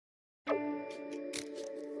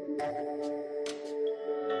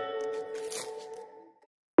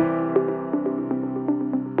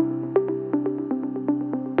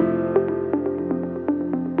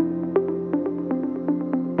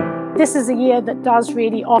This is a year that does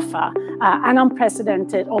really offer an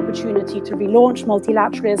unprecedented opportunity to relaunch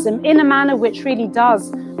multilateralism in a manner which really does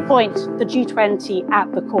point the G20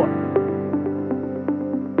 at the core.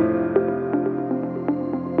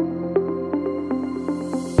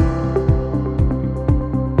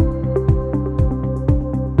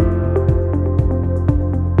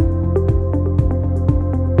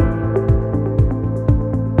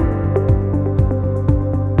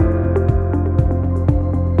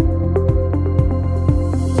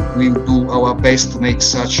 We will do our best to make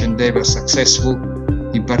such endeavours successful,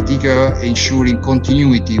 in particular ensuring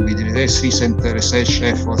continuity with the recent research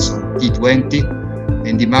efforts of G20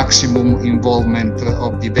 and the maximum involvement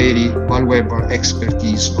of the very valuable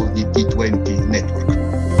expertise of the G20 network.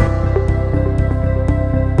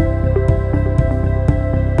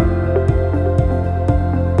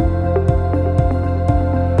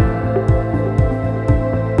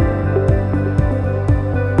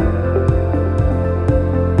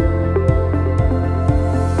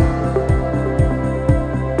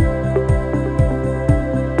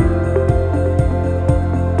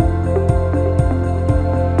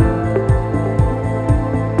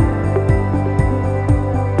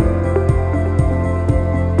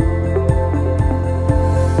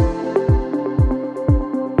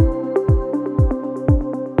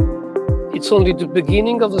 It's only the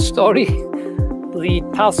beginning of the story. The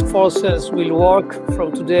task forces will work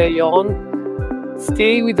from today on.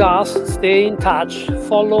 Stay with us, stay in touch,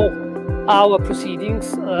 follow our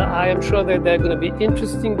proceedings. I am sure that they're going to be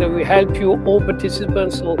interesting, that will help you, all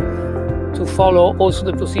participants, to follow also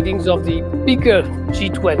the proceedings of the bigger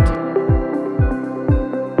G20.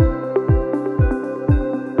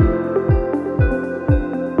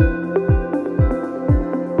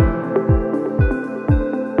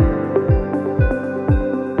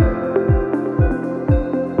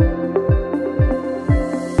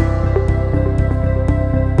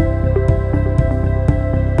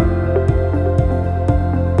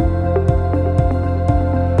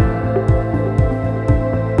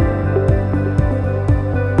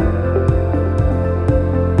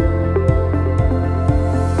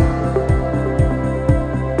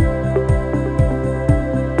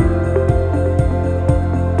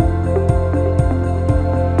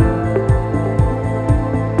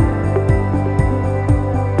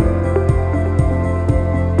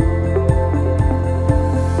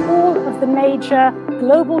 Major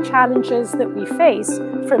global challenges that we face,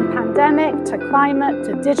 from pandemic to climate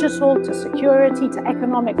to digital to security to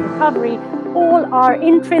economic recovery, all are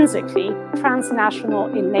intrinsically transnational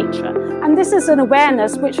in nature. And this is an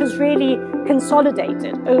awareness which has really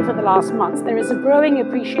consolidated over the last months. There is a growing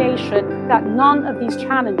appreciation that none of these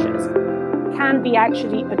challenges can be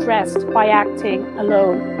actually addressed by acting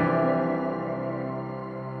alone